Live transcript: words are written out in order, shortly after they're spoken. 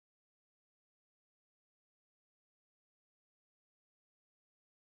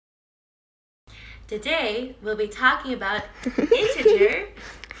Today, we'll be talking about integer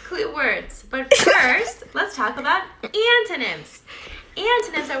clue words. But first, let's talk about antonyms.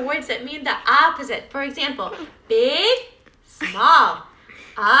 Antonyms are words that mean the opposite. For example, big, small,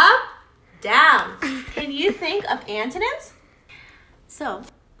 up, down. Can you think of antonyms? So,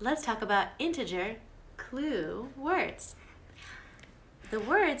 let's talk about integer clue words. The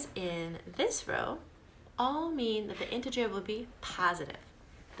words in this row all mean that the integer will be positive.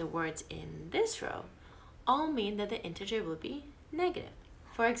 The words in this row all mean that the integer will be negative.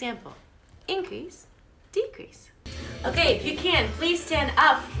 For example, increase, decrease. Okay, if you can, please stand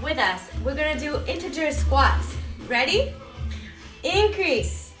up with us. We're gonna do integer squats. Ready?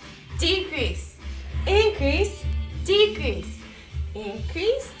 Increase, decrease, increase, decrease,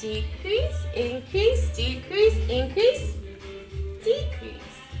 increase, decrease, increase, decrease, increase,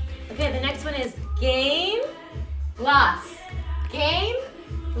 decrease. Okay, the next one is gain, loss, gain,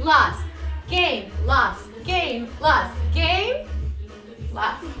 loss, gain, loss, gain, loss, gain,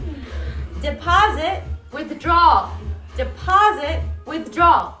 loss. Deposit, withdrawal, deposit,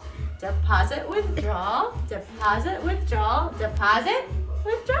 withdrawal, deposit, withdrawal, deposit, withdrawal, deposit,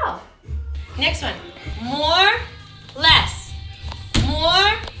 withdrawal. Next one, more, less,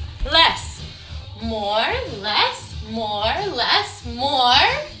 more, less, more, less, more, less, more,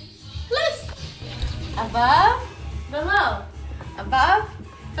 less. Above, below, above,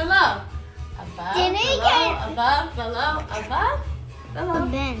 below, above, below, above, below, above,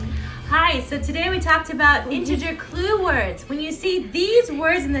 below. Hi, so today we talked about integer clue words. When you see these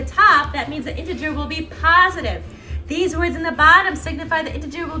words in the top, that means the integer will be positive. These words in the bottom signify the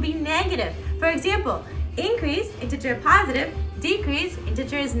integer will be negative. For example, increase, integer positive, decrease,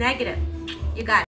 integer is negative. You got it.